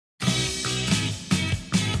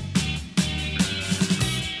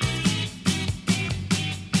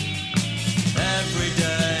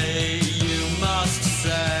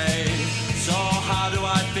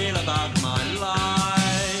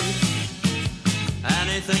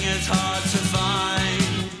Anything is hard to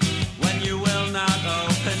find when you will not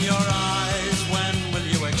open your eyes. When will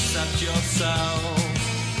you accept yourself?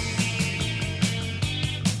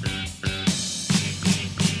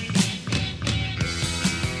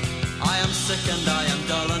 I am sick and I am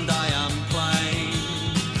dull and I am plain.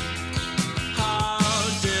 How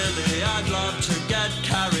dearly I'd love to get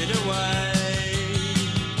carried away.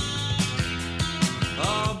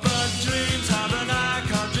 Oh, but dreams have an knack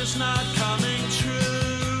of just not coming true.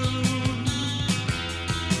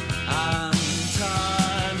 And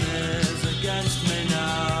time is against me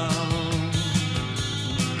now.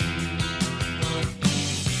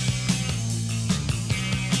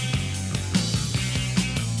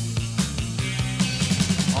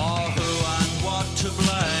 Oh, who and what to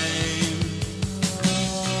blame?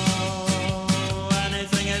 Oh,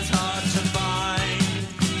 anything is hard to find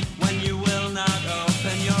when you will not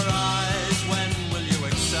open your eyes. When will you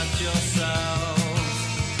accept yourself?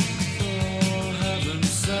 For heaven's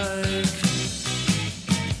sake.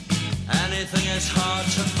 Anything is hard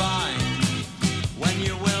to find when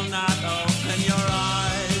you will not open your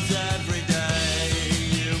eyes. Every day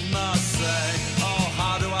you must say, oh,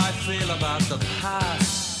 how do I feel about the past?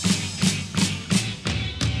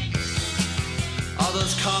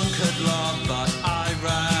 Others conquered love, but I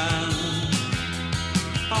ran.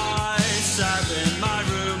 I sat in my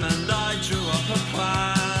room and I drew up a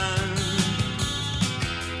plan.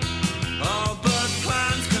 Oh, but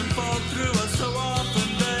plans can fall through us, so often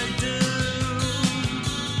they do.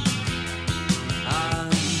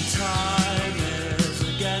 And time is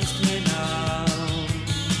against me now.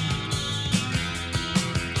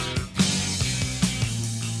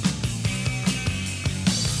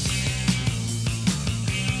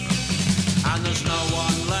 And there's no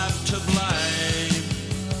one left to blame.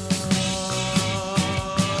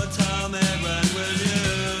 Oh, tell me, when will you?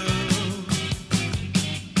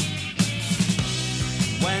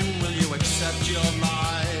 When will you accept your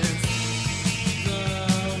life? The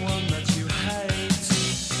one that you hate.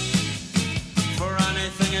 For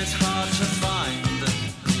anything is hard to find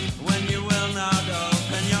when you will not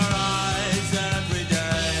open your eyes. Every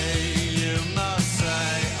day you must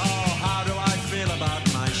say, oh, how do I feel about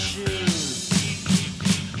my shoes?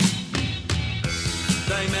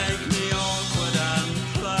 They make me awkward and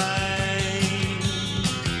plain.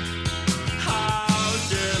 How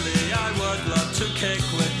dearly I would love to kick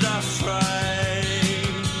with the fray.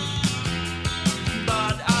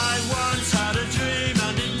 But I once had a dream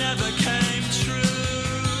and it never came true.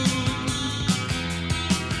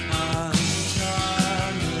 And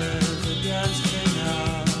time is against me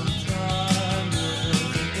now. Time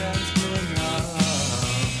is against me now.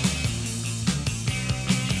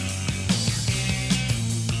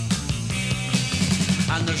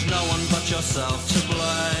 And there's no one but yourself to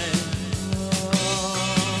blame.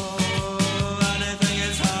 Oh, anything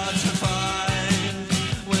is hard to find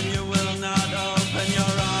when you will not open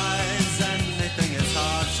your eyes. Anything is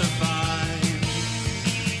hard to find.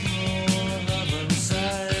 For heaven's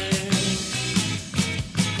sake.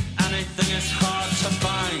 Anything is hard to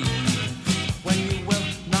find when you will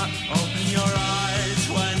not open your eyes.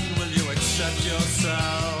 When will you accept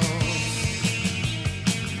yourself?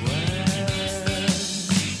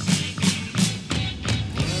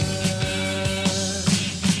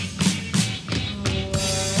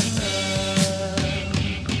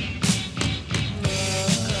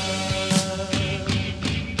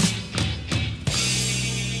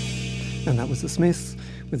 And that was The Smiths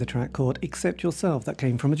with a track called Accept Yourself that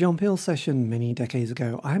came from a John Peel session many decades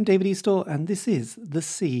ago. I'm David Eastaugh and this is the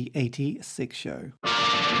C86 Show.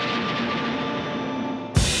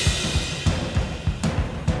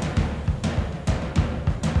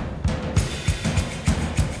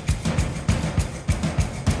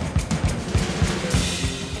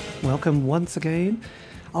 Welcome once again.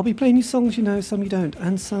 I'll be playing you songs you know, some you don't,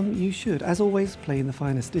 and some you should. As always, playing the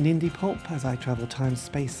finest in indie pop as I travel time,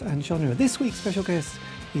 space and genre. This week's special guest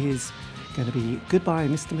is going to be Goodbye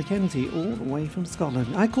Mr Mackenzie, all the way from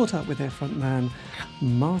Scotland. I caught up with their frontman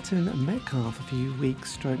Martin Metcalf a few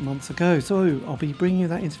months ago, so I'll be bringing you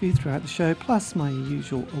that interview throughout the show, plus my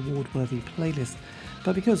usual award-worthy playlist.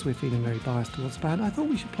 But because we're feeling very biased towards the band, I thought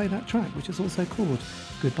we should play that track, which is also called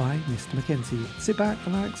Goodbye Mr Mackenzie. Sit back,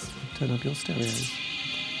 relax, turn up your stereos.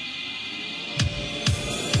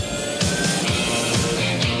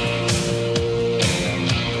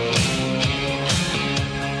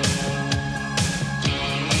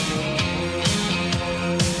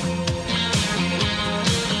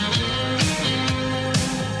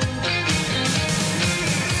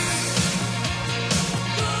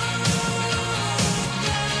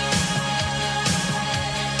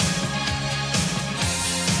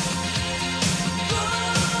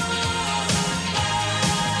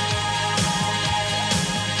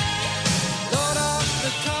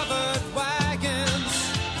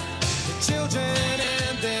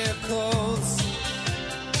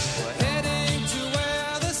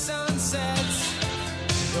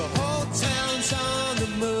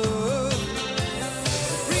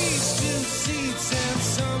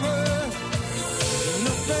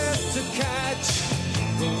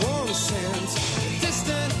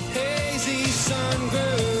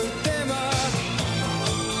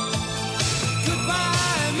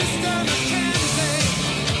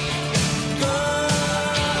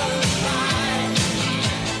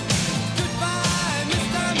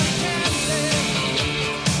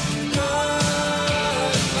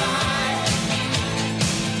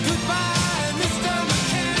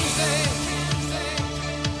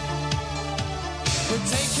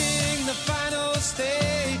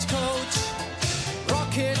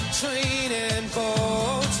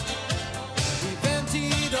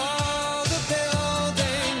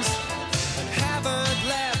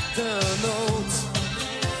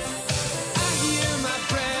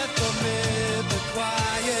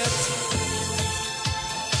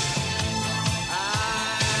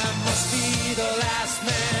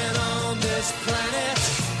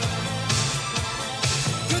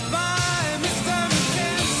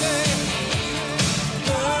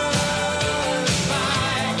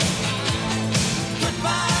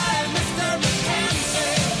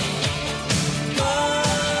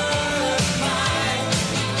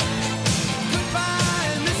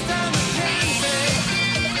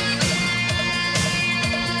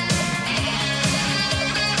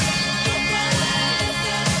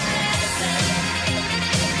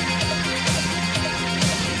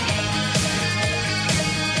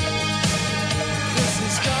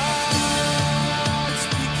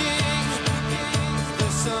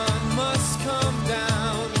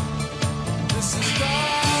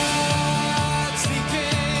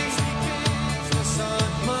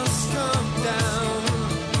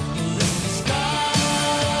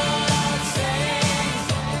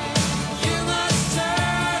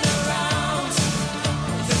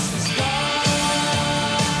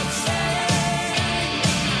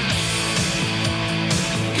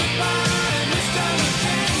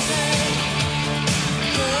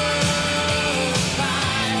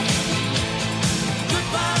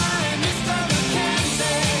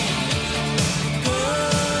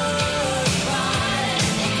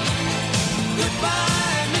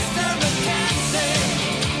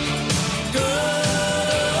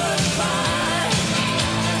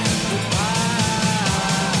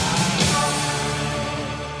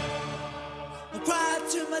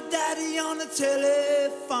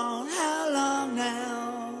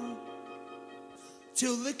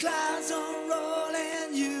 till the clouds unroll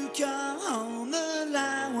and you come home the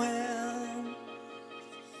line well.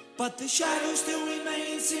 But the shadow still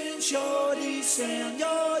remains in your descent,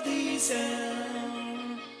 your descent.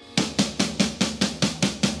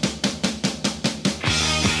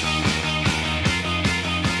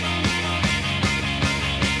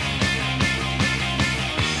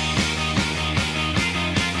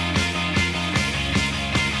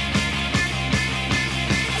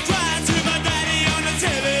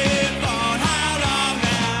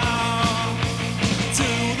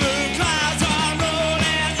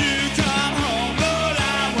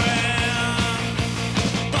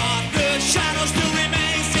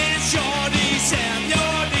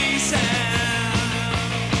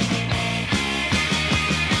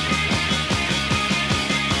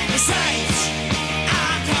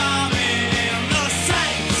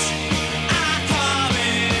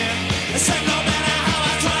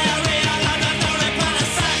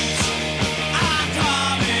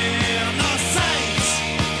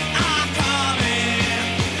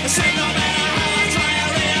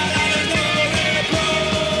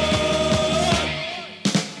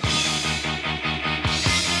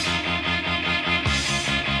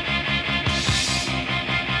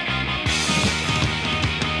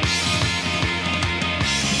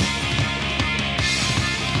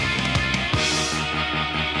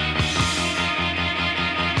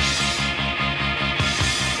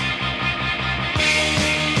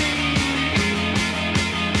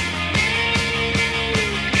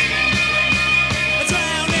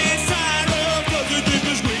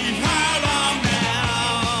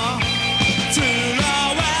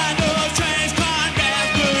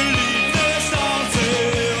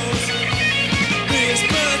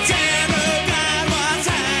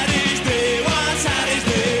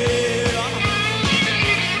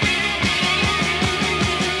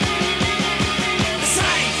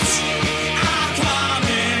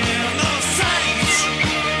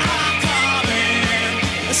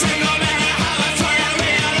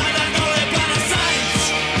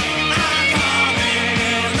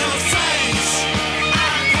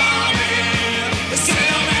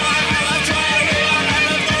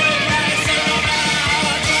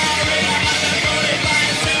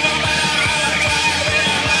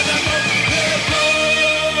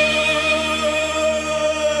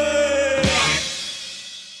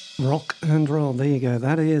 Rock and roll, there you go.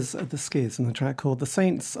 That is the Skids and the track called The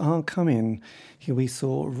Saints Are Coming. Here we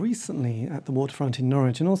saw recently at the Waterfront in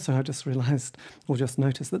Norwich, and also I just realised or just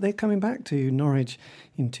noticed that they're coming back to Norwich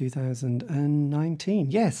in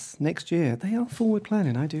 2019. Yes, next year. They are forward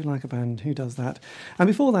planning. I do like a band who does that. And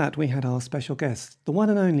before that, we had our special guest, the one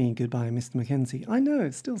and only Goodbye Mr. Mackenzie. I know,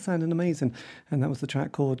 it's still sounding amazing. And that was the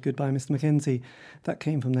track called Goodbye Mr. Mackenzie. That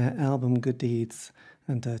came from their album Good Deeds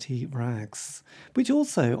and Dirty Rags, which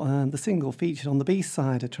also the single featured on the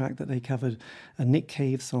B-side a track that they covered, a Nick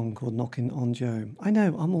Cave song called Knockin' on Joe. I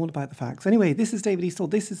know, I'm all about the facts. Anyway, this is David Eastaugh,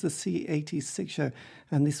 this is the C86 show,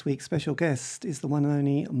 and this week's special guest is the one and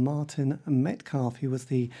only Martin Metcalf, who was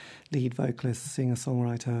the lead vocalist,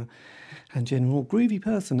 singer-songwriter and general groovy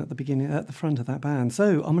person at the front of that band.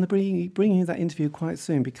 So I'm going to bring you that interview quite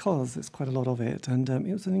soon because there's quite a lot of it, and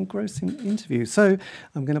it was an engrossing interview. So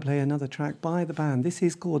I'm going to play another track by the band. This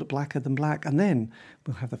is called Blacker Than Black, and then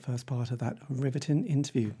we'll have the first part of that riveting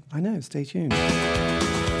interview. I know, stay tuned.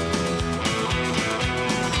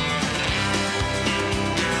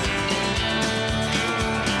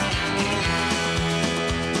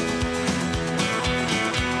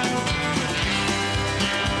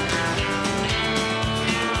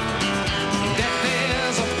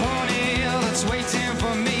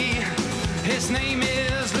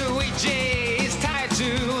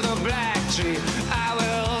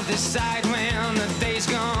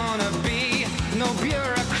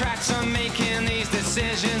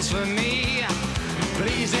 Decisions for me,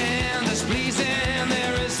 pleasing, displeasing.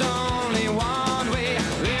 There is only one way.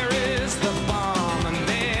 There is the bomb and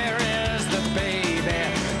there is the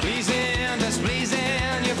baby. Pleasing,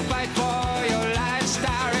 displeasing. You fight for your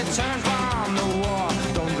lifestyle. Return from the war.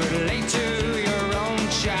 Don't relate to your own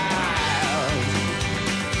child.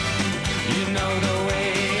 You know the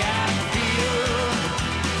way I feel.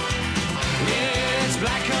 It's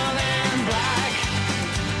blacker than black.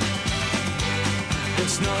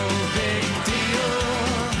 It's no big deal.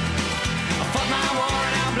 I fought my war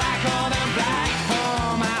and I'm blacker than black.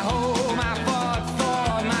 For my home, I fought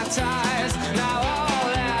for my ties. Now all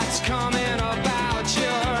that's coming about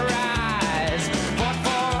your eyes. Fought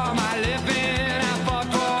for my living, I fought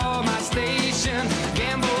for my station.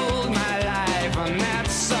 Gambled my life on that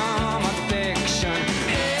summer fiction.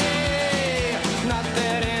 Hey, not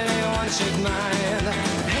that anyone should mind.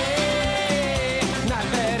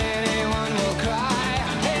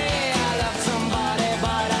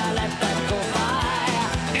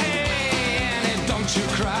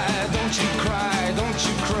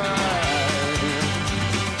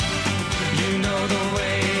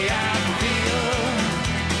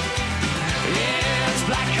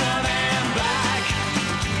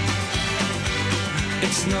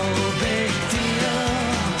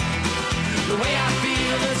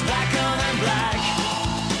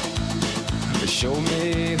 show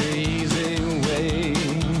me the easy way,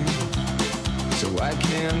 so I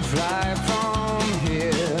can fly from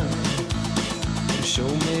here. Show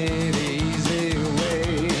me the easy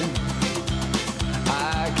way,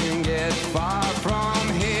 I can get far from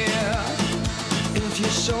here if you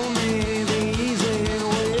show me the easy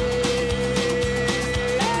way.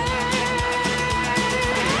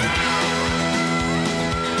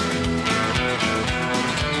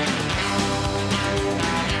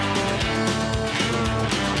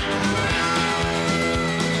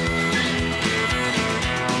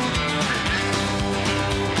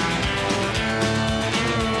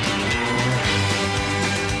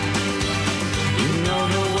 You know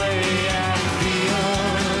the way I feel,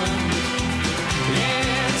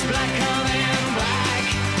 it's blacker than black.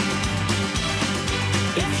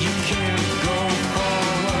 If you can't go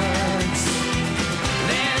forwards,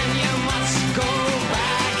 then you must go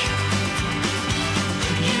back.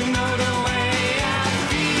 You know the way I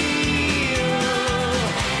feel,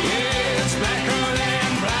 it's blacker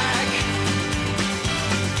than black.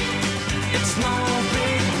 It's no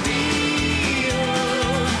big deal.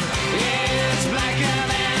 It's blacker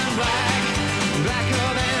than black, blacker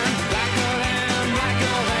than, blacker than,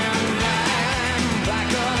 blacker than black,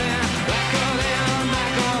 blacker than, blacker than, blacker than,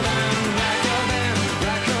 blacker than, blacker than, blacker than,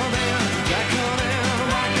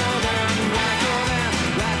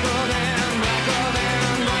 blacker than, blacker than, blacker than, blacker than, blacker than, blacker than,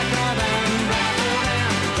 blacker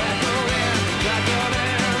than,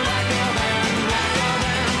 blacker than, blacker than,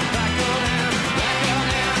 blacker than, blacker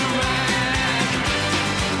than,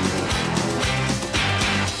 black.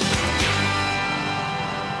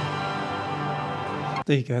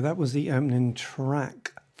 There you go. That was the opening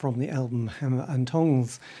track from the album Hammer and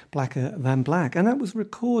Tongs, Blacker Than Black. And that was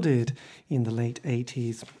recorded in the late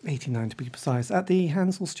 80s, 89 to be precise, at the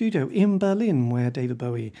Hansel Studio in Berlin, where David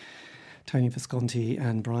Bowie, Tony Visconti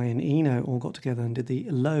and Brian Eno all got together and did the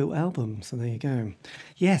Low album. So there you go.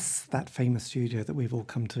 Yes, that famous studio that we've all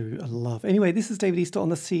come to love. Anyway, this is David Easter on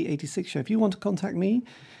the C86 Show. If you want to contact me,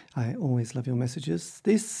 I always love your messages.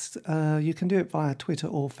 This, you can do it via Twitter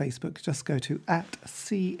or Facebook. Just go to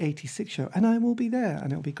 @C86 Show and I will be there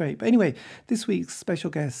and it'll be great. But anyway, this week's special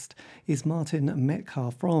guest is Martin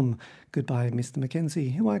Metcalf from Goodbye Mr. Mackenzie,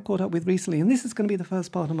 who I caught up with recently. And this is going to be the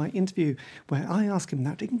first part of my interview where I ask him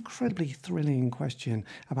that incredibly thrilling question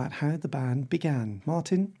about how the band began.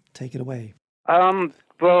 Martin, take it away.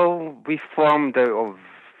 Well, we formed out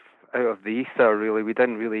of the ether, really. We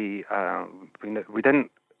didn't really,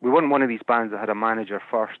 we weren't one of these bands that had a manager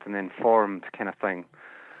first and then formed kind of thing.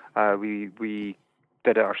 We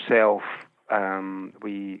did it ourselves.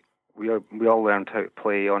 We all learned how to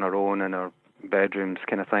play on our own in our bedrooms,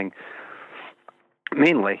 kind of thing.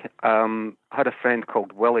 Mainly, I had a friend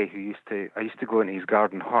called Willie who I used to go into his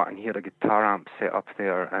garden hut and he had a guitar amp set up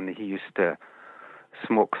there and he used to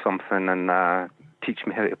smoke something and teach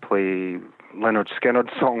me how to play Leonard Skinner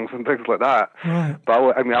songs and things like that. Right.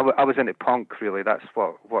 But I was into punk, really. That's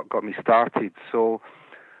what got me started. So,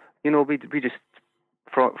 we just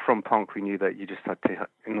from punk we knew that you just had to,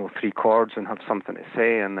 3 chords and have something to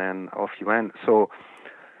say, and then off you went. So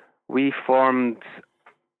we formed.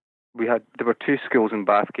 There were 2 schools in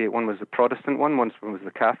Bathgate. One was the Protestant one was the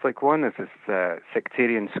Catholic one. This is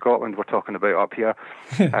sectarian Scotland we're talking about up here.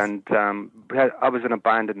 And I was in a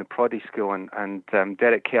band in the Proddy school, and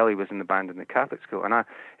Derek Kelly was in the band in the Catholic school. And I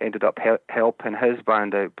ended up helping his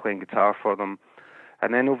band out, playing guitar for them.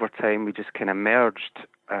 And then over time we just kind of merged,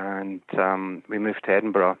 and we moved to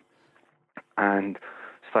Edinburgh and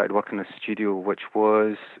started working in a studio, which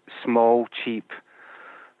was small, cheap,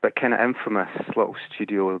 but kind of infamous little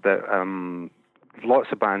studio that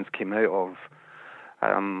lots of bands came out of.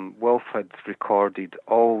 Wolf had recorded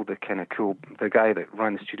all the kind of cool, the guy that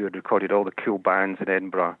ran the studio had recorded all the cool bands in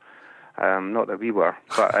Edinburgh. Not that we were,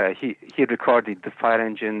 but he had recorded the Fire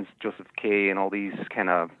Engines, Joseph Kay, and all these kind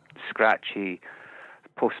of scratchy,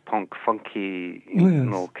 post-punk, funky,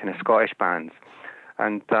 kind of Scottish bands.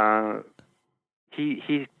 And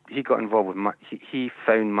he got involved with, he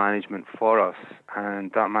found management for us,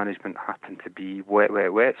 and that management happened to be Wet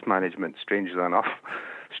Wet Wet's management, strangely enough.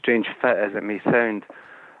 Strange fit as it may sound.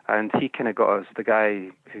 And he kind of got us, the guy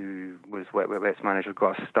who was Wet Wet Wet's manager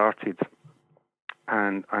got us started,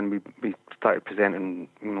 and we started presenting,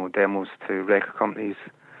 demos to record companies.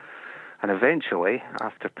 And eventually,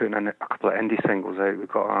 after putting in a couple of indie singles out, we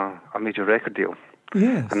got a major record deal.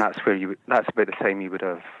 Yes. And that's about the time you would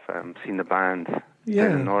have seen the band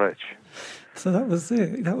down in Norwich. So that was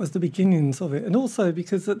it. That was the beginnings of it. And also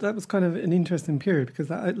because that was kind of an interesting period, because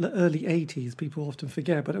that early 80s, people often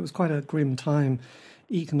forget, but it was quite a grim time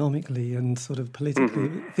economically and sort of politically.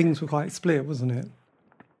 Mm-hmm. Things were quite split, wasn't it?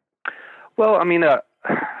 Well, I mean,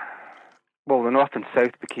 well, the north and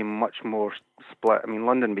south became much more split. I mean,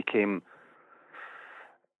 London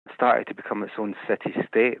started to become its own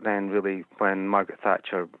city-state then, really, when Margaret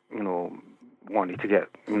Thatcher, wanted to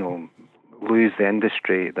lose the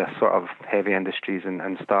industry, the sort of heavy industries,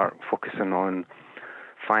 and start focusing on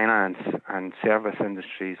finance and service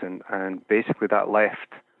industries, and basically that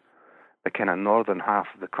left the kind of northern half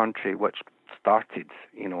of the country, which started,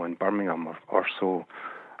 in Birmingham or so,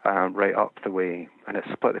 right up the way, and it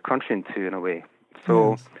split the country in two in a way.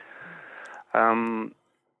 So,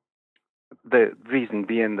 the reason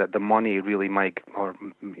being that the money really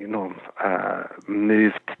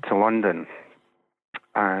moved to London,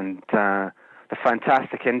 and the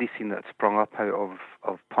fantastic indie scene that sprung up out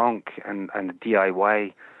of punk and the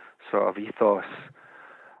DIY sort of ethos,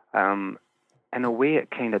 in a way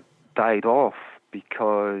it kind of died off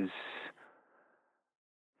because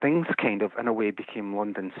things kind of, in a way, became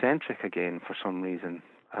London-centric again for some reason.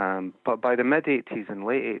 But by the mid-'80s and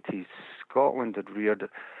late 80s, Scotland had reared...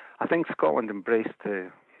 I think Scotland embraced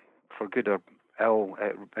for good or ill,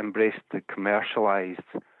 it embraced the commercialised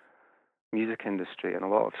music industry, and a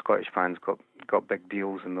lot of Scottish bands got big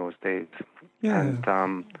deals in those days. Yeah.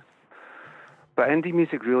 And, but indie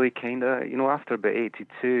music really kind of, after about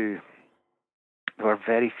 82, there were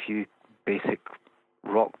very few basic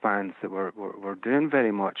rock bands that were doing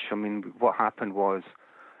very much. I mean, what happened was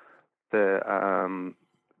the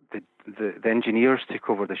engineers took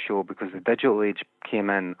over the show because the digital age came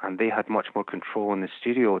in, and they had much more control in the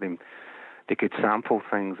studio. They could sample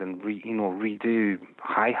things and redo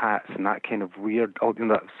hi-hats and that kind of weird,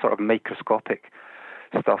 that sort of microscopic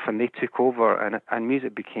stuff, and they took over, and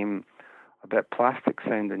music became a bit plastic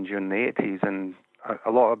sounding during the 80s, and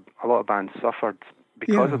a lot of bands suffered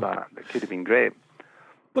because of that. It could have been great.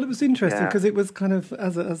 Well, it was interesting because it was kind of,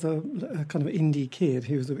 as a kind of indie kid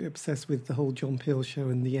who was a bit obsessed with the whole John Peel show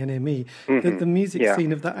and the NME, the music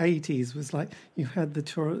scene of the 80s was like, you had the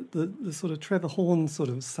sort of Trevor Horn sort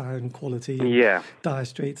of sound quality, Dire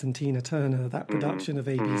Straits and Tina Turner, that production of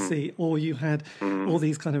ABC, or you had all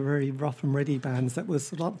these kind of very rough and ready bands that was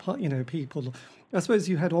sort of, people... I suppose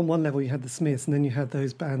you had on one level, you had the Smiths, and then you had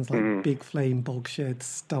those bands like Big Flame, Bogshed,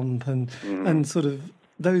 Stump, and sort of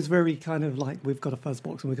those very kind of like, we've got a fuzz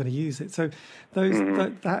box and we're going to use it. So those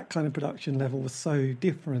that kind of production level was so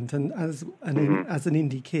different. And as an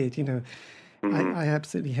indie kid, I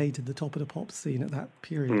absolutely hated the Top of the Pops scene at that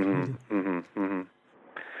period.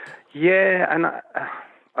 Yeah, and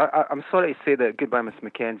I'm sorry to say that Goodbye Miss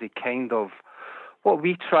Mackenzie kind of, what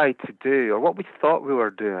we tried to do, or what we thought we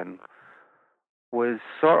were doing, was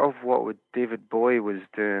sort of what David Bowie was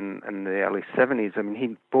doing in the early 70s.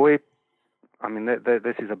 I mean,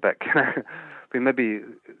 this is a bit we maybe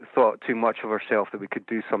thought too much of ourselves that we could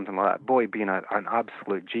do something like that. Bowie being an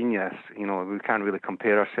absolute genius, we can't really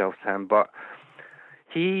compare ourselves to him, but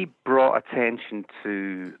he brought attention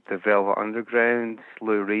to the Velvet Underground,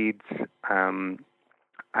 Lou Reed, and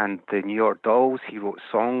the New York Dolls. He wrote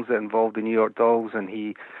songs that involved the New York Dolls, and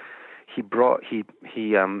he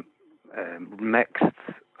mixed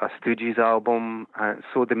a Stooges album.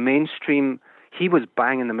 So the mainstream, he was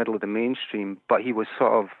bang in the middle of the mainstream, but he was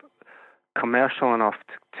sort of commercial enough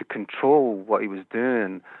to control what he was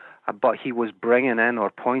doing, but he was bringing in or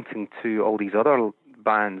pointing to all these other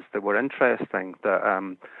bands that were interesting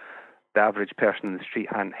that the average person in the street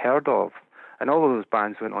hadn't heard of. And all of those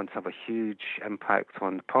bands went on to have a huge impact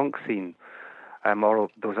on the punk scene. All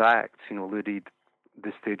of those acts, Lou Reed,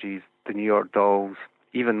 the Stooges, the New York Dolls,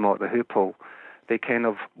 even Mott the Hoople, they kind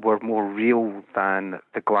of were more real than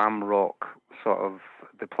the glam rock, sort of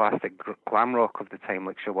the plastic glam rock of the time,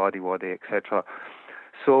 like Shawady Wadi, etc.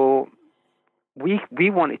 So we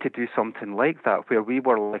wanted to do something like that, where we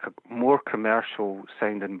were like a more commercial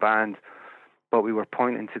sounding band, but we were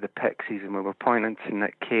pointing to the Pixies and we were pointing to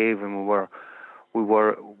Nick Cave, and we were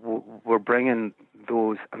bringing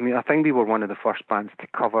those. I mean, I think we were one of the first bands to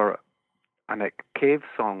cover a Nick Cave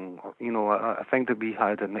song. I think that we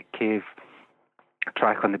had a Nick Cave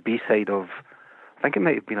track on the B-side of, I think it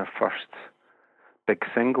might have been our first big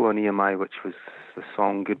single on EMI, which was the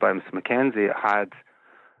song Goodbye Mr. Mackenzie. It had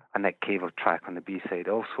a Nick Cave track on the B-side.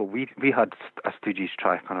 Also, we had a Stooges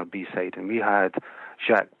track on our B-side, and we had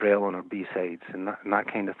Jacques Brel on our B-sides, and that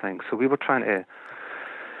kind of thing. So we were trying to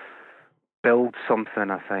build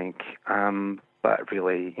something, I think, but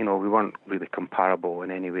really, we weren't really comparable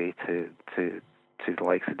in any way to the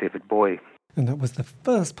likes of David Bowie. And that was the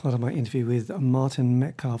first part of my interview with Martin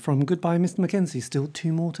Metcalf from Goodbye Mr. Mackenzie. Still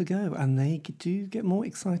 2 more to go, and they do get more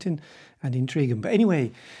exciting and intriguing. But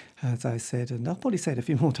anyway, as I said, and I'll probably say it a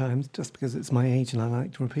few more times just because it's my age and I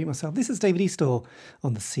like to repeat myself, this is David Eastaugh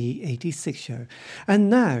on the C86 show. And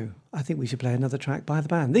now I think we should play another track by the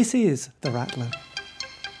band. This is The Rattler.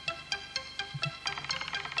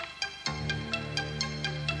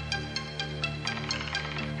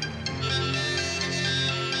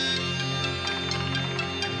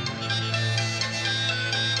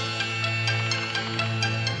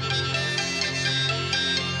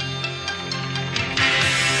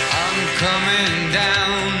 Coming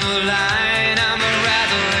down the line, I'm a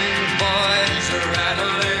rattling boy, a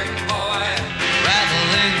rattling boy,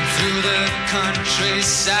 rattling through the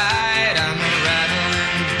countryside. I'm a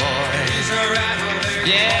rattling boy, he's a rattling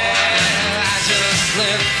boy. I just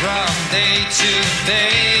live from day to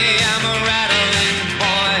day. I'm a rattling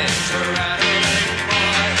boy, a rattling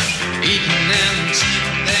boy, eating them,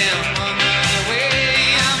 keeping them on my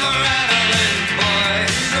way. I'm a rattling boy,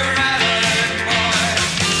 he's a rattling boy.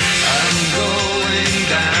 I'm going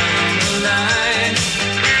down the line.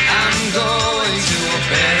 I'm going to a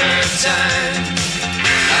better time.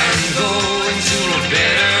 I'm going to a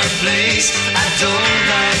better place. I don't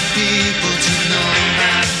like people to know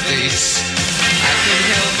my face. I can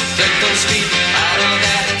help get those feet out of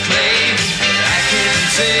that clay, but I can't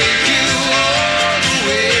take you all the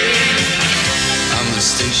way. I'm as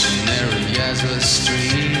stationary as a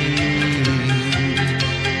stream.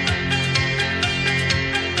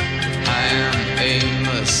 I am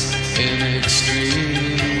aimless in extreme.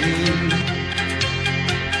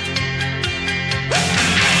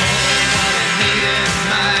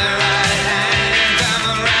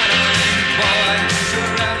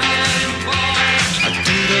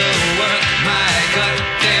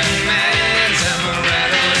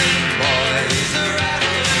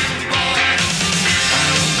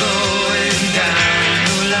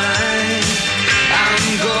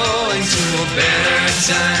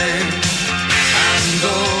 Time. I'm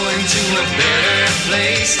going to a better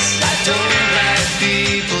place. I don't like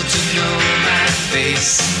people to know my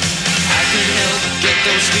face. I can help get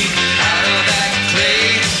those feet out of that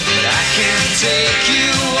clay, but I can't take you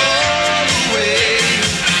all away.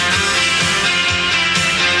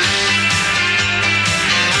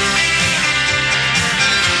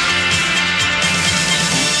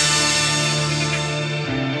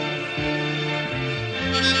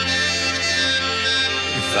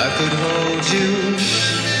 If I could hold you,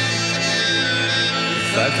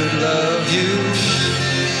 if I could love you,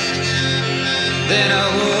 then I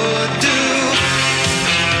would do.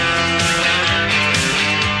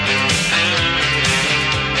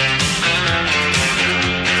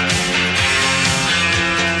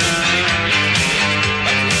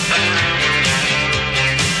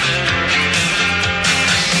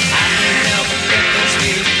 I can help get those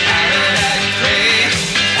feet out of that clay.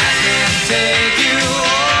 I can't take you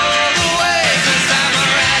all the way, 'cause I'm a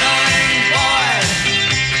rattling boy.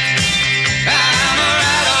 I'm a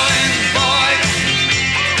rattling boy.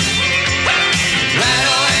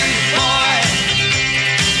 Rattling boy.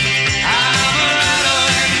 I'm a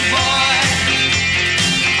rattling boy.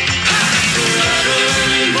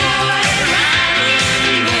 Rattling boy.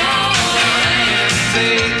 Rattling boy. I can't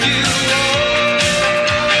take you all.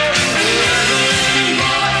 Rattling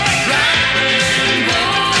boy. Rattling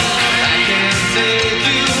boy. I can't take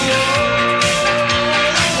you all.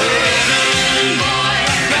 Rattling boy.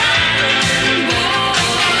 Rattling boy.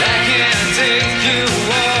 I can't take you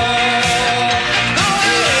all.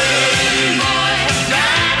 Rattling boy.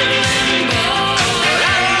 Rattling boy.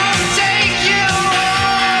 I won't take you all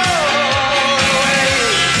away.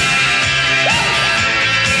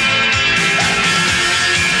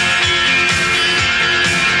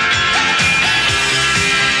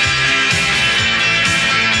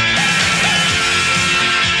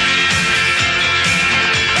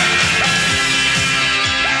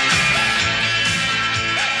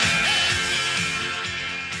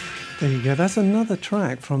 There you go. That's another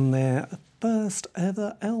track from their first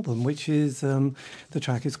ever album, which is the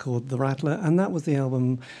track is called The Rattler, and that was the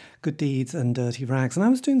album Good Deeds and Dirty Rags. And I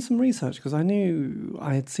was doing some research because I knew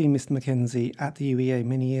I had seen Mr. Mackenzie at the UEA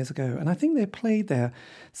many years ago, and I think they played there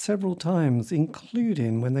several times,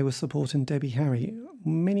 including when they were supporting Debbie Harry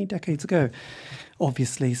many decades ago,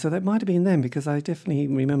 obviously. So that might have been them, because I definitely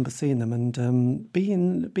remember seeing them and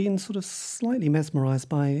being sort of slightly mesmerised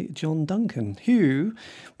by John Duncan, who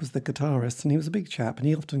was the guitarist, and he was a big chap, and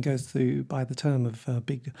he often goes by the term of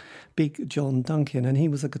Big John Duncan, and he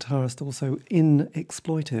was a guitarist also in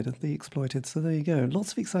Exploited The Exploited. So there you go.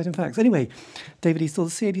 Lots of exciting facts. Anyway, David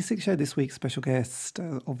Eastaugh, the C86 show this week. Special guest,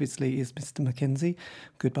 obviously, is Mr. Mackenzie.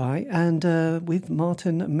 Goodbye. And with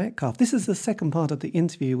Martin Metcalf. This is the second part of the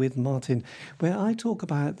interview with Martin, where I talk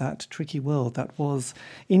about that tricky world that was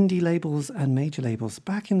indie labels and major labels.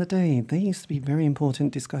 Back in the day, they used to be very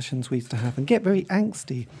important discussions we used to have and get very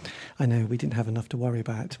angsty. I know we didn't have enough to worry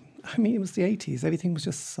about. I mean, it was the 80s. Everything was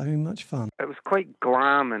just so much fun. It was quite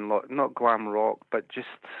glam and not glam rock, but just,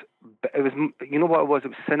 it was, you know what it was? It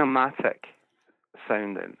was cinematic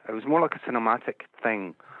sounding. It was more like a cinematic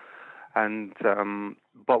thing. And,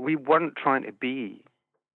 but we weren't trying to be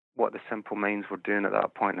what the Simple Minds were doing at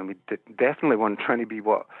that point, and we definitely weren't trying to be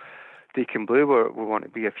what Deacon Blue were want to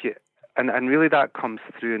be. And really that comes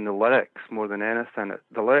through in the lyrics more than anything.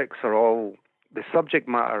 The lyrics are all, the subject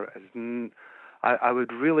matter is, I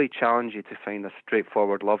would really challenge you to find a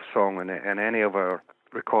straightforward love song in any of our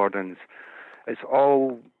recordings. It's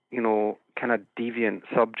all, you know, kind of deviant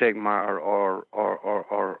subject matter or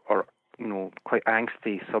you know, quite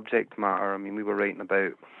angsty subject matter. I mean, we were writing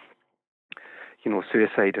about, you know,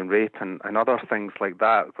 suicide and rape and other things like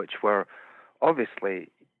that, which were obviously,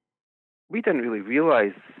 we didn't really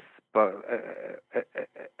realize, but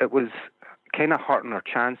it was kind of hurting our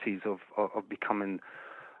chances of becoming.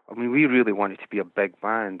 I mean, we really wanted to be a big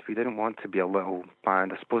band. We didn't want to be a little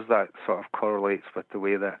band. I suppose that sort of correlates with the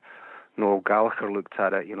way that Noel Gallagher looked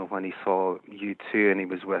at it, you know, when he saw U2 and he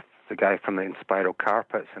was with the guy from the Inspiral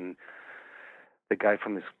Carpets, and the guy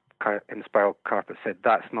from the Inspiral Carpets said,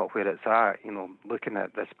 that's not where it's at, you know, looking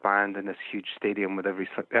at this band in this huge stadium with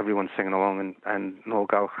everyone singing along, and Noel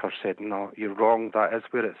Gallagher said, no, you're wrong, that is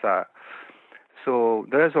where it's at. So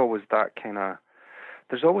there is always that kind of,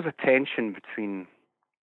 there's always a tension between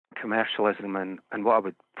commercialism and what I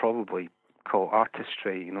would probably call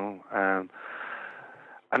artistry, you know.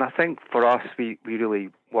 And I think for us, we really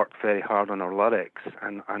worked very hard on our lyrics,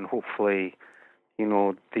 and hopefully, you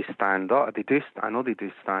know, they stand up. They do. I know they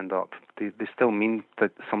do stand up. They still mean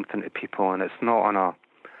something to people, and it's not on a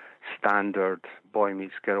standard boy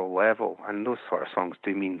meets girl level. And those sort of songs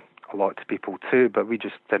do mean a lot to people too. But we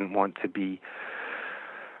just didn't want to be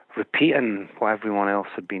repeating what everyone else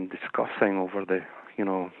had been discussing over the, you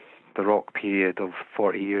know, the rock period of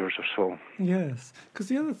 40 years or so. Yes, because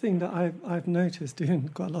the other thing that I've noticed doing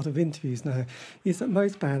quite a lot of interviews now is that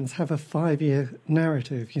most bands have a 5-year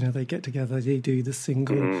narrative. You know, they get together, they do the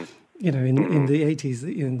single. Mm-hmm. You know, in the 80s,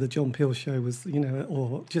 you know, the John Peel show was, you know,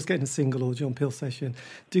 or just getting a single or John Peel session,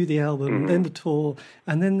 do the album, then the tour,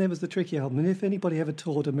 and then there was the Tricky album. And if anybody ever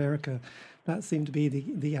toured America, that seemed to be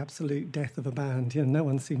the absolute death of a band. You know, no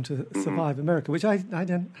one seemed to survive America, which I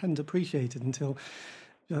hadn't appreciated until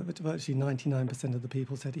virtually 99% of the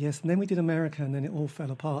people said yes. And then we did America, and then it all fell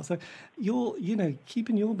apart. So you're, you know,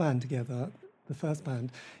 keeping your band together, the first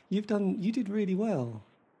band, you did really well.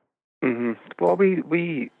 Mm-hmm. Well,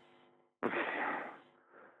 we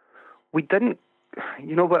didn't,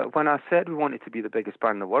 you know, when I said we wanted to be the biggest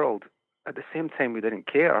band in the world, at the same time we didn't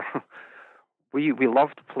care. We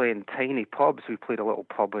loved playing tiny pubs. We played a little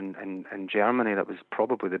pub in Germany that was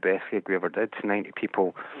probably the best gig we ever did, to 90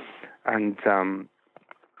 people, and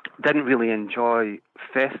didn't really enjoy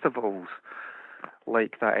festivals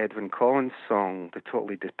like that Edwyn Collins song, the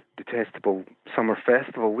totally detestable Summer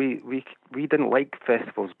Festival. We didn't like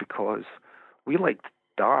festivals because we liked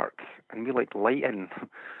dark and we liked lighting.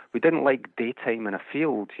 We didn't like daytime in a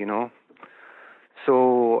field, you know.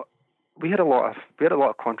 So we had a lot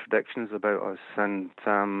of contradictions about us, and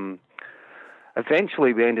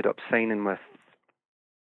eventually we ended up signing with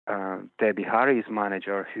Debbie Harry's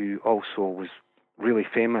manager, who also was really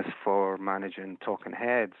famous for managing Talking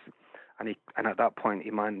Heads, and at that point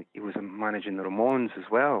he was managing the Ramones as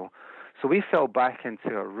well. So we fell back into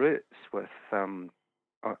our roots with on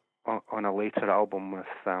a later album with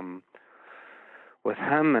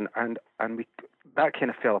him, and we that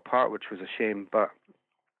kind of fell apart, which was a shame. But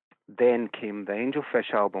then came the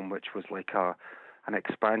Angelfish album, which was like an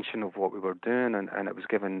expansion of what we were doing, and it was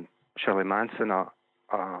giving Shirley Manson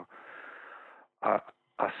a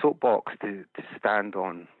soapbox to stand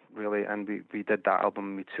on, really. And we did that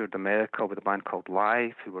album. We toured America with a band called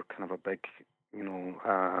Live, who were kind of a big, you know,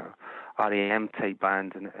 REM type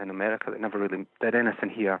band in America that never really did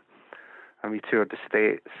anything here. And we toured the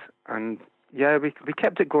States, and yeah, we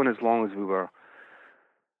kept it going as long as we were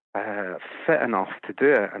fit enough to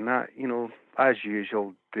do it. And that, you know, as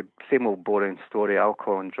usual, the same old boring story,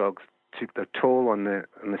 alcohol and drugs took their toll on the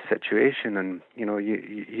situation, and you know,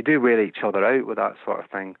 you do wear each other out with that sort of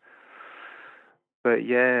thing. But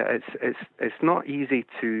yeah, it's not easy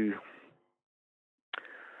to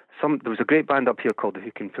there was a great band up here called the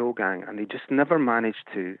Hook and Pull Gang, and they just never managed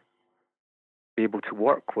to be able to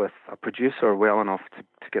work with a producer well enough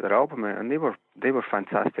to get their album out. And they were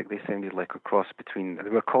fantastic. They sounded like they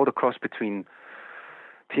were called a cross between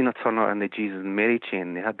Tina Turner and the Jesus and Mary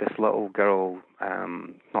Chain. They had this little girl,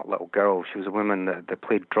 not little girl, she was a woman that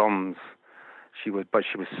played drums. But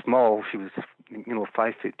she was small. She was,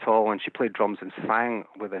 5 feet tall, and she played drums and sang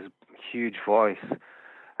with this huge voice.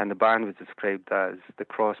 And the band was described as the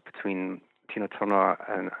cross between Tina Turner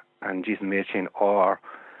and Jesus and Mary Chain, or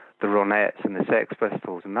the Ronettes and the Sex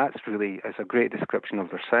Pistols. And that's really, it's a great description of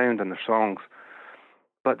their sound and their songs.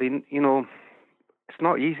 But they, it's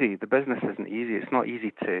not easy. The business isn't easy. It's not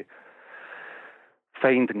easy to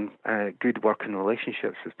find good working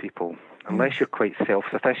relationships with people unless you're quite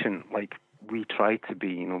self-sufficient, like we try to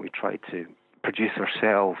be. We try to produce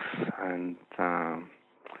ourselves and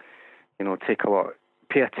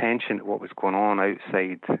pay attention to what was going on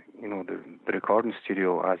outside, the recording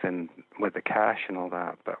studio, as in with the cash and all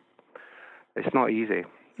that. But it's not easy.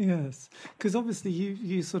 Yes, because obviously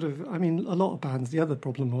you sort of, a lot of bands, the other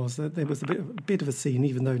problem was that there was a bit of a scene,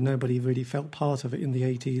 even though nobody really felt part of it in the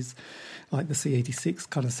 80s, like the C86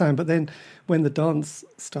 kind of sound. But then when the dance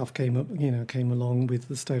stuff came along with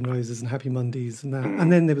the Stone Roses and Happy Mondays and that,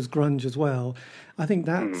 and then there was grunge as well, I think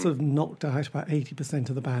that sort of knocked out about 80%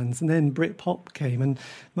 of the bands. And then Britpop came, and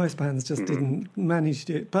most bands just didn't manage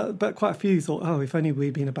it. But quite a few thought, if only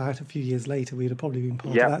we'd been about a few years later, we'd have probably been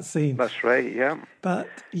part of that scene. That's right, yeah. But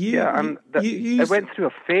it went through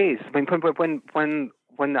a phase. I mean,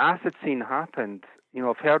 when the acid scene happened,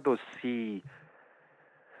 I've heard those C80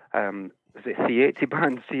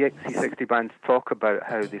 bands, C60 bands talk about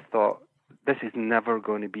how they thought there's never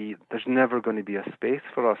going to be a space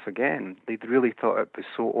for us again. They'd really thought it was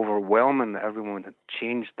so overwhelming that everyone had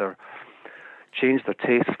changed their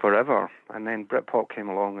taste forever. And then Britpop came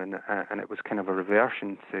along, and it was kind of a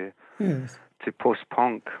reversion to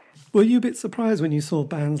post-punk. Were you a bit surprised when you saw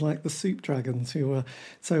bands like the Soup Dragons, who were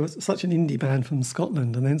such an indie band from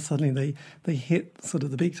Scotland, and then suddenly they hit sort of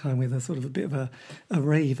the big time with a sort of a bit of a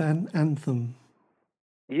rave anthem?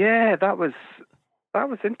 Yeah, that was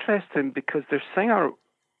interesting, because their singer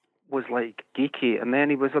was like geeky, and then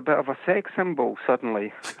he was a bit of a sex symbol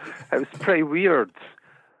suddenly. It was pretty weird,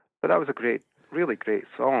 but that was a really great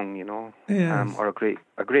song, Yes. Or a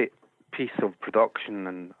great piece of production,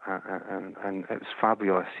 and it was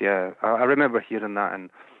fabulous. Yeah, I remember hearing that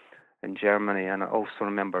in Germany, and I also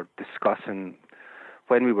remember discussing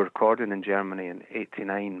when we were recording in Germany in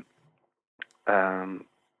 '89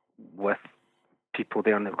 with people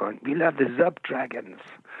there, and they were going, "We love the Zub Dragons."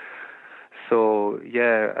 So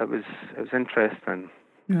yeah, it was interesting.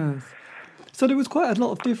 Yes. So there was quite a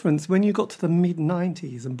lot of difference when you got to the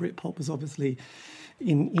mid-90s, and Britpop was obviously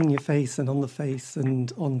in your face and on the face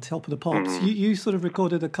and on Top of the Pops. You sort of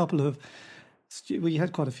recorded a couple of, you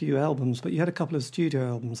had quite a few albums, but you had a couple of studio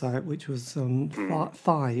albums out, which was 5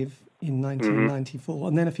 in 1994,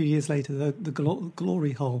 and then a few years later the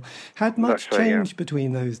Glory Hole. Had much change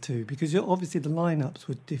between those two, because obviously the lineups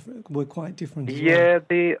were quite different as well.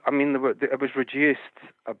 It was reduced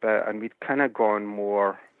a bit, and we'd kind of gone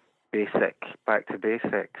more basic, back to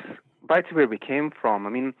basics, back to where we came from. I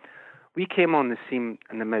mean, we came on the scene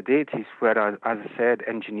in the mid-'80s where, as I said,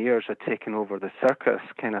 engineers had taken over the circus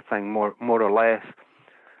kind of thing, more or less.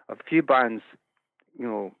 A few bands,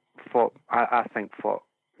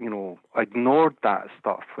 ignored that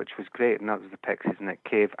stuff, which was great, and that was the Pixies and Nick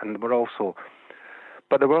Cave. And there were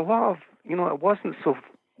a lot of, it wasn't so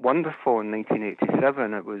wonderful in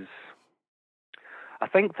 1987. It was, I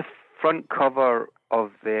think the front cover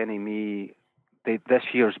of the NME,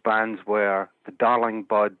 this year's bands were the Darling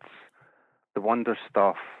Buds, the Wonder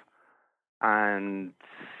Stuff, and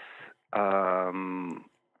I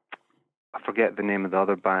forget the name of the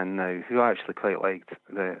other band now, who I actually quite liked,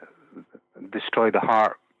 the Destroy the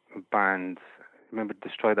Heart band. Remember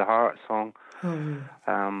Destroy the Heart song?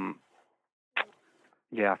 Oh,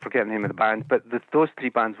 yeah. I forget the name of the band, but those three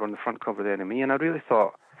bands were on the front cover of the NME, and I really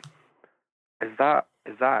thought, is that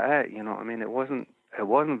it? I mean, it wasn't. There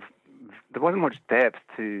wasn't much depth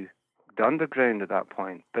to the underground at that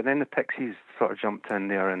point. But then the Pixies sort of jumped in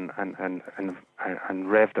there and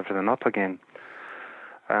revved everything up again.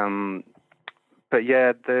 But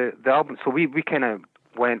yeah, the album. So we kind of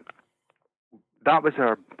went. That was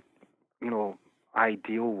our,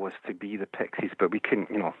 ideal, was to be the Pixies, but we couldn't.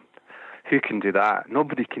 Who can do that?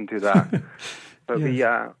 Nobody can do that. But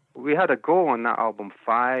yes. We had a go on that album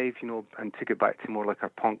 5, and took it back to more like our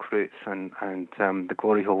punk roots, and the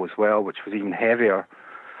Glory Hole as well, which was even heavier.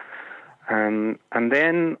 And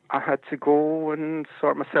then I had to go and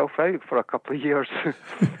sort myself out for a couple of years.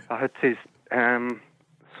 I had to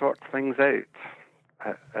sort things out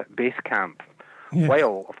at base camp. Yes.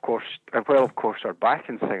 While of course, our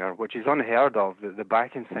backing singer, which is unheard of, the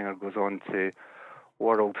backing singer goes on to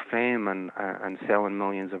world fame and selling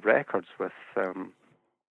millions of records with, the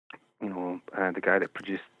guy that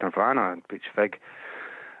produced Nirvana, Butch Vig.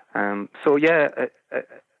 So yeah,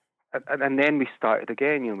 and then we started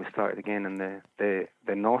again. We started again in the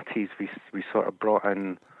noughties. We sort of brought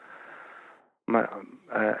in.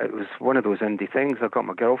 It was one of those indie things. I got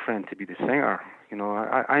my girlfriend to be the singer.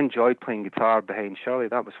 I enjoyed playing guitar behind Shirley.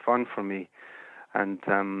 That was fun for me, and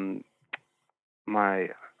I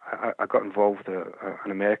got involved with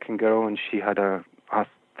an American girl, and I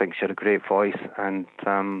think she had a great voice, and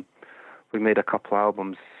we made a couple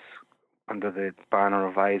albums under the banner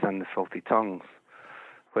of Eyes and the Filthy Tongues,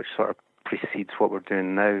 which sort of precedes what we're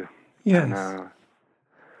doing now. Yes. And,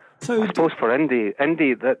 so I suppose for indie,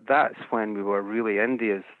 that's when we were really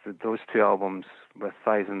indie, is those two albums with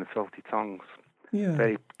Eyes and the Filthy Tongues. Yeah.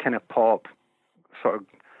 Very kind of pop, sort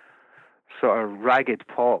of ragged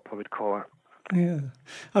pop, I would call it. Yeah.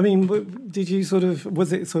 I mean, was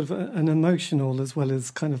it sort of an emotional as well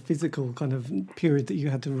as kind of physical kind of period that you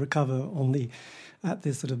had to recover at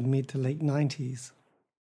this sort of mid to late 90s?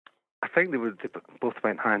 I think they both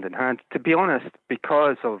went hand in hand. To be honest,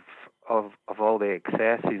 because of all the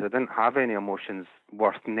excesses, I didn't have any emotions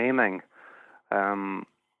worth naming. In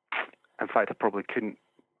fact, I probably couldn't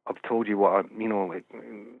have told you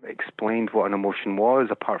explained what an emotion was,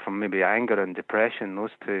 apart from maybe anger and depression,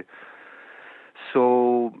 those two.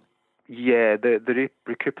 So, yeah, the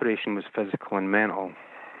recuperation was physical and mental.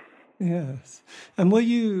 Yes. And were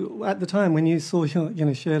you, at the time when you saw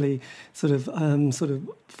Shirley sort of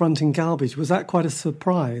fronting Garbage, was that quite a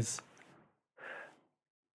surprise?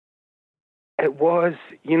 It was.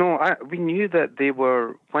 We knew that they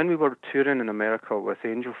were, when we were touring in America with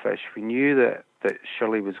Angelfish, we knew that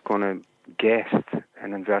Shirley was going to guest,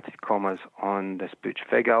 in inverted commas, on this Butch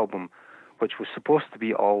Vig album, which was supposed to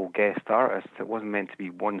be all guest artists. It wasn't meant to be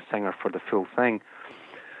one singer for the full thing.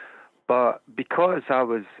 But because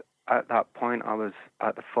at that point, I was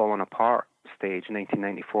at the Falling Apart stage,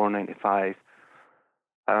 1994, 95,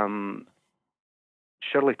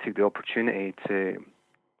 Shirley took the opportunity to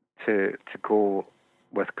go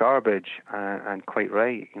with Garbage, and quite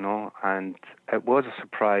right, and it was a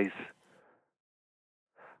surprise.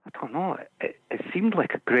 I don't know, it seemed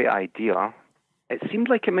like a great idea. It seemed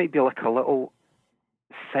like it might be like a little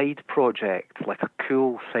side project, like a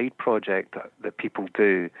cool side project that people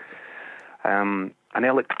do. An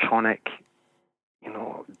electronic,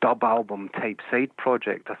 dub album type side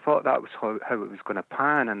project. I thought that was how it was going to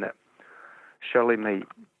pan, and that Shirley might,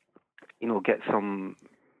 get some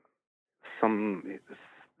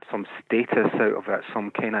status out of it,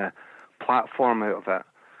 some kind of platform out of it,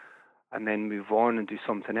 and then move on and do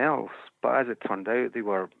something else. But as it turned out, they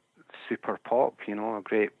were super pop, a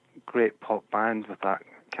great pop band with that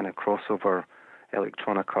kind of crossover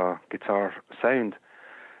electronica guitar sound.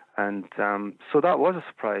 And so that was a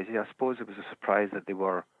surprise. Yeah, I suppose it was a surprise that they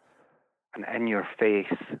were an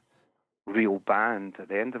in-your-face real band at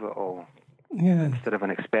the end of it all, instead of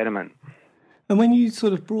an experiment. And when you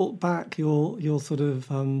sort of brought back your sort of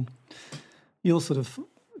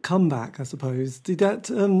comeback, I suppose, did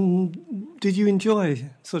you enjoy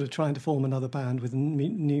sort of trying to form another band with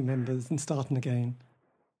new members and starting again?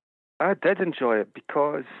 I did enjoy it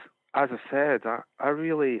because, as I said, I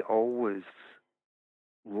really always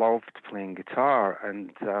loved playing guitar,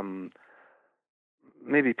 and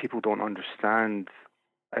maybe people don't understand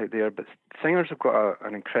out there, but singers have got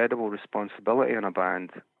an incredible responsibility in a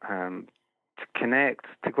band, to connect,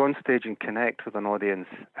 to go on stage and connect with an audience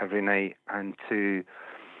every night, and to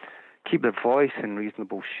keep their voice in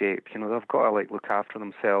reasonable shape. They've got to look after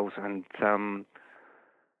themselves, and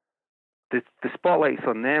the spotlight's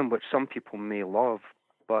on them, which some people may love,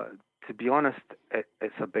 but to be honest,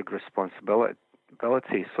 it's a big responsibility.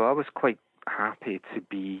 So I was quite happy to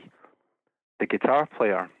be the guitar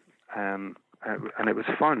player, and it was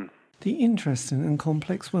fun. The interesting and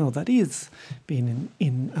complex world that is being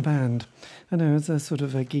in a band. I know, as a sort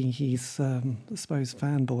of a geeky, I suppose,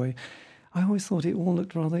 fanboy, I always thought it all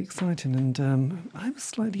looked rather exciting, and I was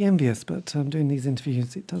slightly envious, but doing these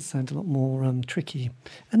interviews, it does sound a lot more tricky.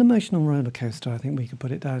 An emotional roller coaster, I think we could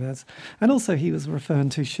put it down as. And also he was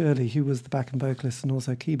referring to Shirley, who was the backing vocalist and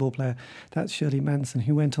also keyboard player. That's Shirley Manson,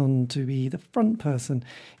 who went on to be the front person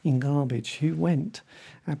in Garbage, who went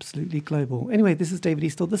absolutely global. Anyway, this is David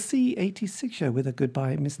Eastaugh, the C86 show with a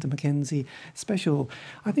Goodbye Mr. Mackenzie special.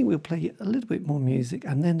 I think we'll play a little bit more music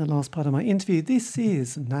and then the last part of my interview. This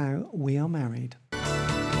is Now We Are Married.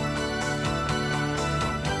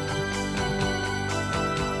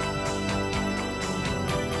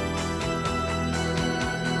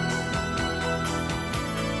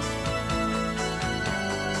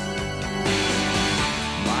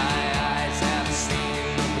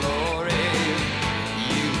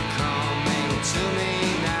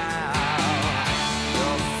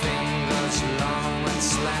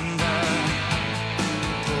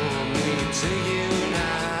 To you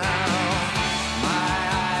now,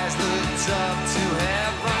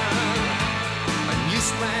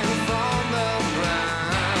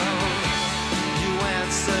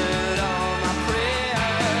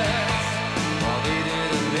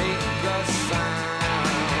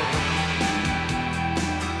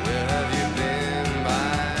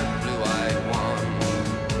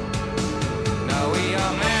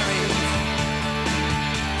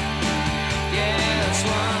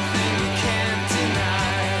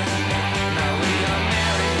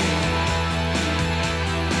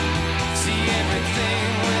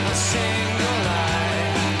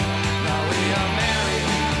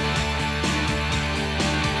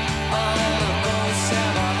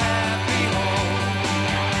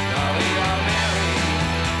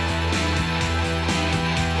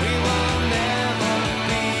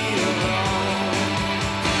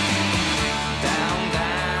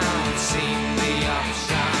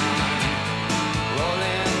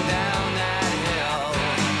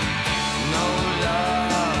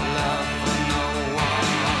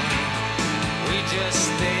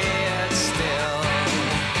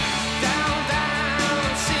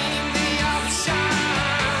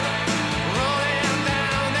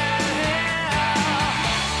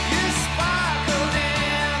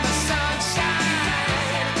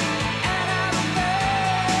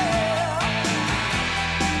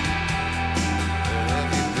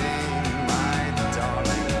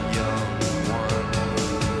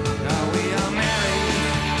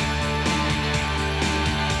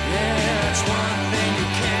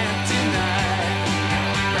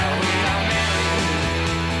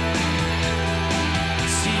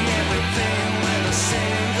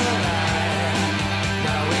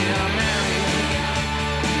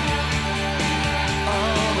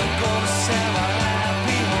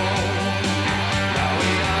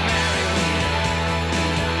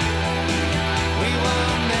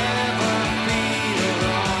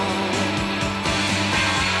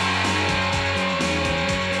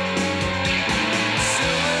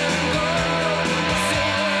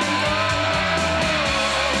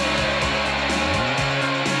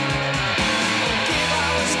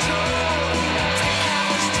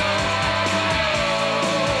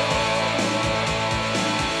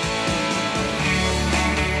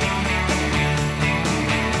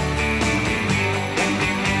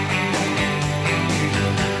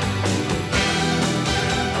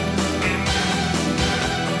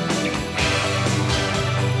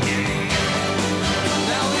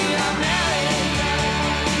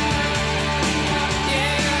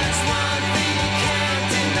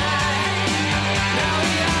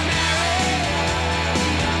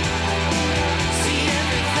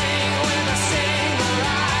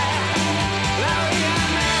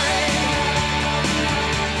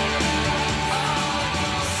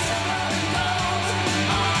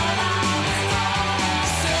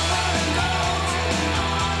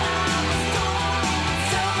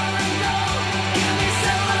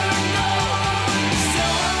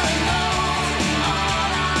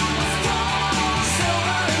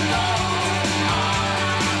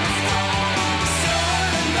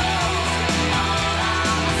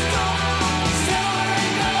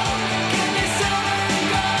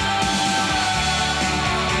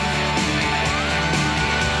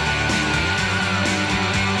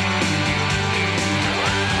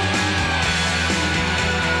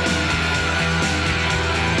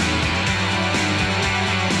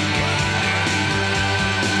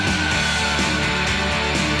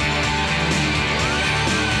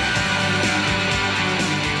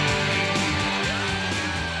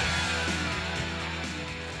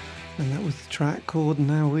 track called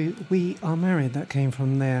Now We Are Married. That came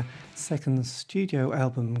from their second studio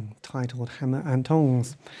album titled Hammer and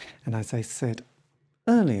Tongs. And as I said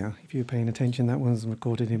earlier, if you were paying attention, that was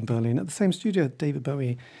recorded in Berlin at the same studio David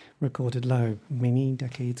Bowie recorded Low many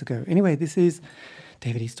decades ago. Anyway, this is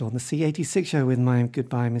David Eastaugh on the C86 show with my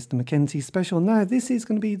Goodbye Mr. Mackenzie special. Now, this is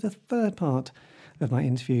going to be the third part of my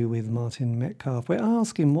interview with Martin Metcalfe, where I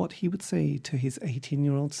ask him what he would say to his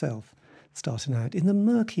 18-year-old self, starting out in the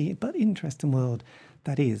murky but interesting world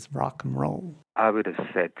that is rock and roll. I would have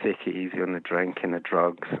said take it easy on the drink and the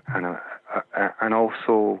drugs, and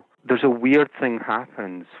also there's a weird thing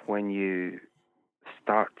happens when you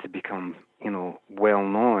start to become, well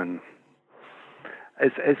known.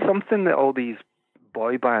 It's something that all these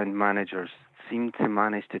boy band managers seem to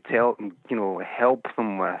manage to help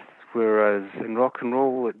them with, whereas in rock and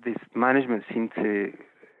roll, this management seem to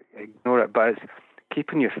ignore it. But it's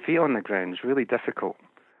keeping your feet on the ground is really difficult.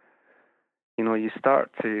 You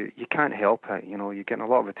can't help it. You're getting a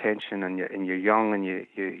lot of attention, and you're young, and you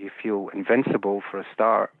feel invincible for a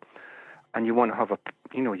start, and you want to have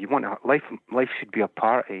life should be a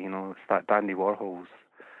party. It's that Dandy Warhol's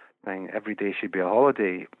thing. Every day should be a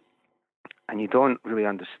holiday, and you don't really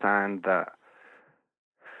understand that.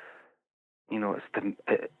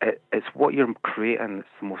 It's what you're creating that's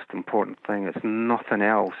the most important thing. It's nothing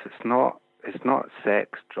else. It's not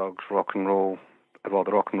sex, drugs, rock and roll. Well,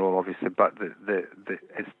 the rock and roll, obviously, but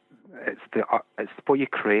it's what you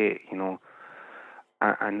create, and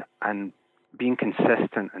being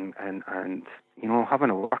consistent and having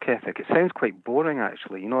a work ethic. It sounds quite boring,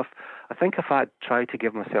 actually. I think if I'd tried to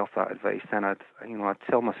give myself that advice, then I'd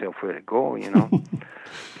tell myself where to go,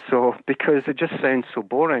 So because it just sounds so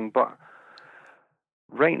boring, but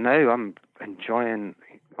right now I'm enjoying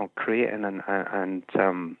creating and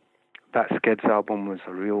that Skids album was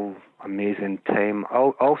a real amazing time.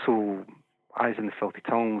 Also, Eyes in the Filthy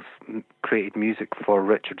Tongues created music for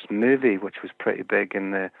Richard's movie, which was pretty big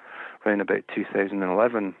around about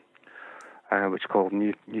 2011, which called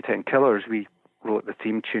Newtown Killers. We wrote the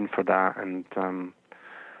theme tune for that and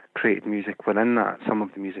created music within that, some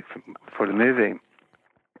of the music for the movie.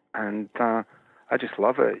 And I just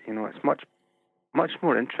love it. It's much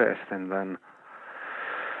more interesting than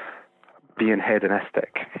being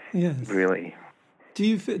hedonistic. Yes. Really. Do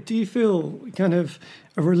you feel kind of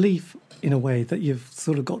a relief in a way that you've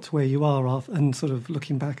sort of got to where you are and sort of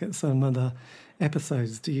looking back at some other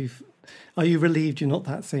episodes? Are you relieved you're not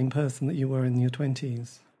that same person that you were in your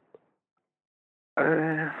 20s?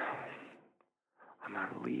 Am I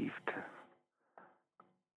relieved?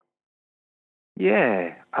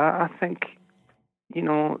 Yeah, I think, there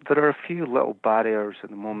are a few little barriers at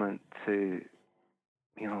the moment to,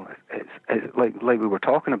 it's like we were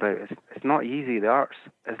talking about. It's not easy. The arts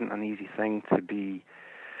isn't an easy thing to be.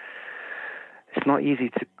 It's not easy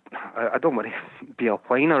to. I don't want to be a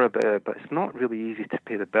whiner about it, but it's not really easy to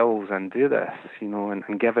pay the bills and do this,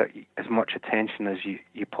 and give it as much attention as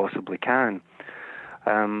you possibly can.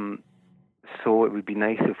 So it would be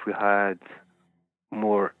nice if we had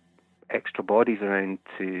more extra bodies around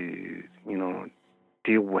to,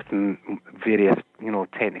 deal with various,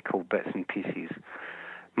 technical bits and pieces.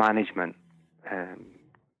 Management,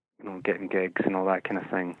 getting gigs and all that kind of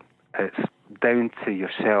thing. It's down to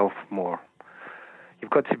yourself more.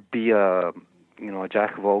 You've got to be a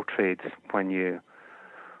jack of all trades when you're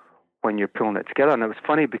pulling it together. And it was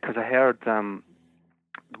funny because I heard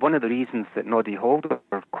one of the reasons that Noddy Holder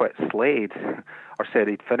quit Slade or said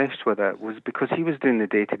he'd finished with it was because he was doing the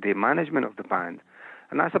day-to-day management of the band,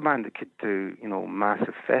 and that's a band that could do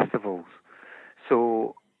massive festivals.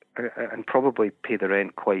 So. And probably pay the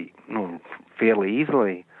rent quite, fairly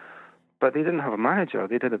easily. But they didn't have a manager;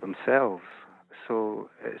 they did it themselves. So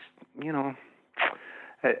it's,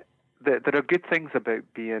 there are good things about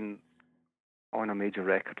being on a major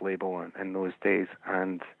record label in those days,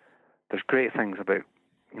 and there's great things about,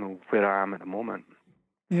 where I am at the moment.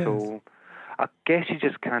 Yes. So I guess you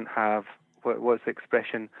just can't have what's the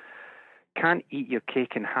expression? Can't eat your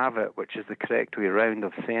cake and have it, which is the correct way around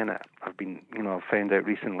of saying it. I've found out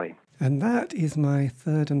recently. And that is my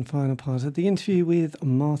third and final part of the interview with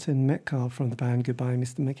Martin Metcalfe from the band Goodbye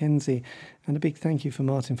Mr. Mackenzie. And a big thank you for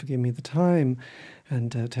Martin for giving me the time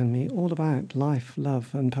and telling me all about life,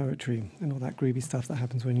 love and poetry and all that groovy stuff that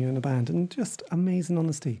happens when you're in a band, and just amazing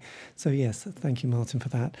honesty. So yes, thank you, Martin, for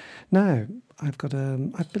that. Now, I've got,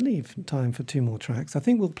 I believe, time for two more tracks. I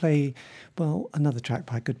think we'll play, another track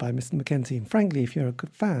by Goodbye Mr. Mackenzie. And frankly, if you're a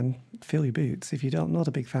good fan, fill your boots. If you're not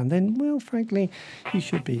a big fan, then, frankly, you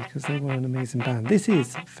should be, because they were an amazing band. This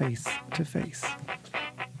is Face to Face.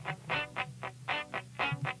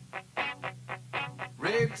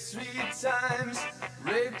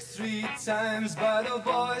 Rigged three times by the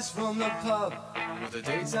boys from the pub. With the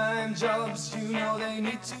daytime jobs, you know they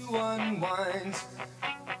need to unwind.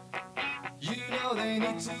 You know they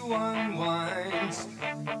need to unwind.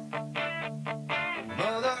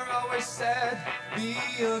 Mother always said, be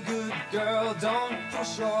a good girl, don't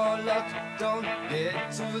push your luck, don't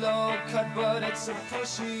get too low cut, but it's a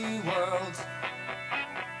pushy world.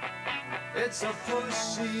 It's a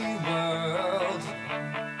pushy world.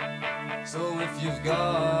 So if you've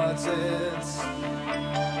got it,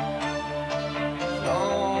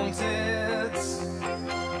 flaunt it.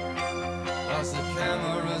 Cause the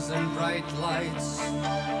cameras and bright lights,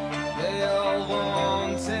 they all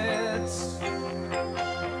want it.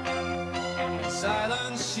 In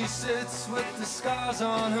silence she sits with the scars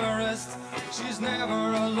on her wrist. She's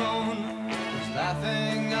never alone. Those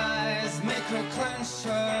laughing eyes make her clench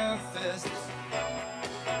her fists.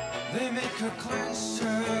 They make her clench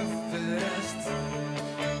her fist.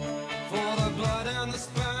 For the blood and the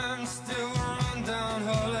sperm still run down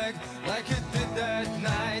her leg like it did that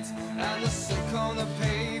night. And the silk on the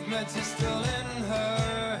pavement is still in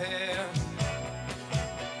her hair.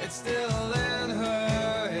 It's still in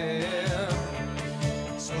her hair.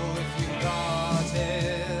 So if you got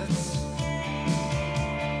it,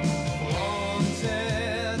 want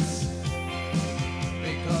it.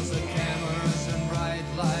 Because the cameras and bright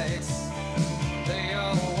lights, they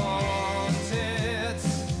all want it.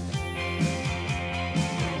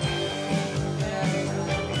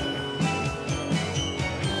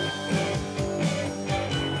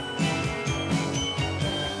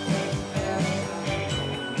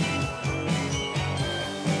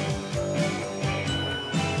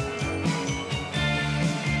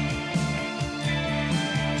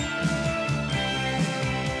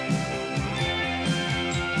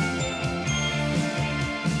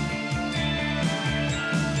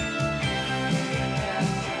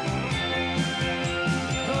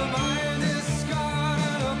 Her mind is scarred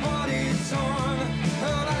and her body torn.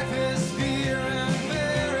 Her life is fear and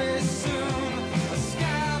very soon a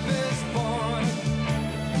scab is born.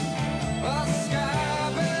 A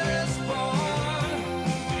scab is born.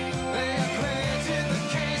 They acquitted the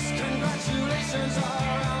case, congratulations all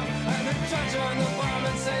around. And the judge and the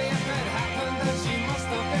barman say if it happened then she must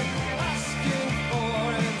have been asking for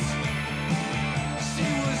it. She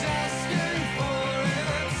was asking for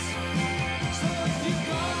it. So if you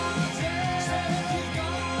got it,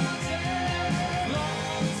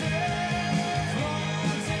 flaunt it,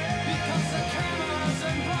 because the cameras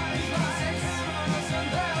and bright lights,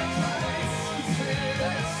 flaunt it.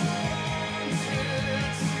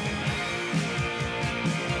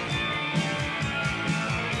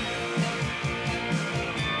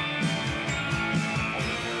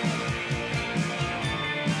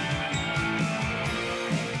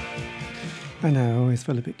 I know, I always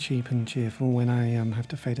feel a bit cheap and cheerful when I have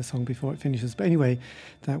to fade a song before it finishes. But anyway,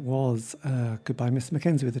 that was Goodbye Mr.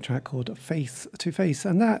 Mackenzie with a track called Face to Face.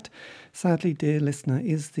 And that, sadly, dear listener,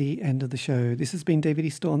 is the end of the show. This has been David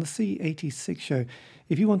Easter on the C86 Show.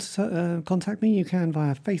 If you want to contact me, you can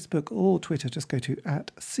via Facebook or Twitter. Just go to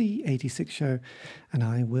 @C86 Show and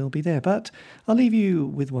I will be there. But I'll leave you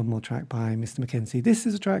with one more track by Mr. Mackenzie. This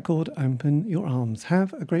is a track called Open Your Arms.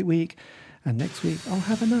 Have a great week. And next week, I'll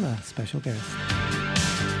have another special guest.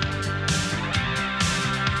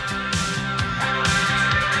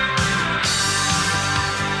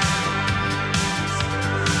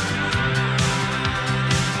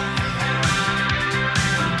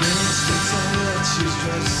 She's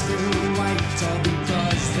dressed in white, all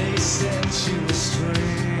because they said she was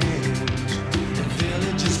strange. The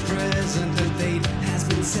village is present, the date has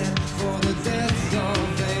been set for the death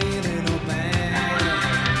of Aid and O'Ban.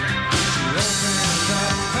 She opened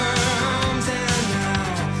up her arms and now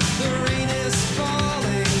the rain is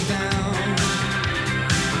falling down.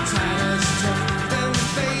 Towers turned and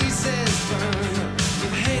faces burned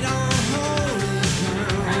with hate on holy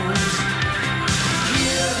ground.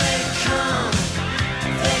 Here they come.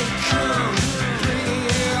 They come, bring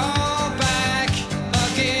it all back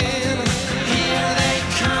again. Here they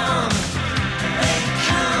come,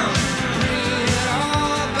 bring it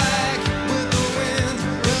all back with the wind.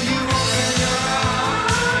 Will you open your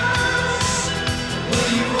eyes? Will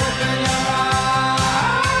you open your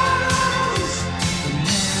eyes? The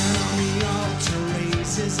man on the altar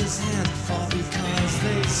raises his hand, all because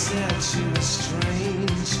they said she was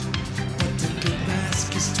strange. But the good mask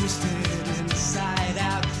is twisted inside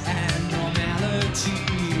out, and normality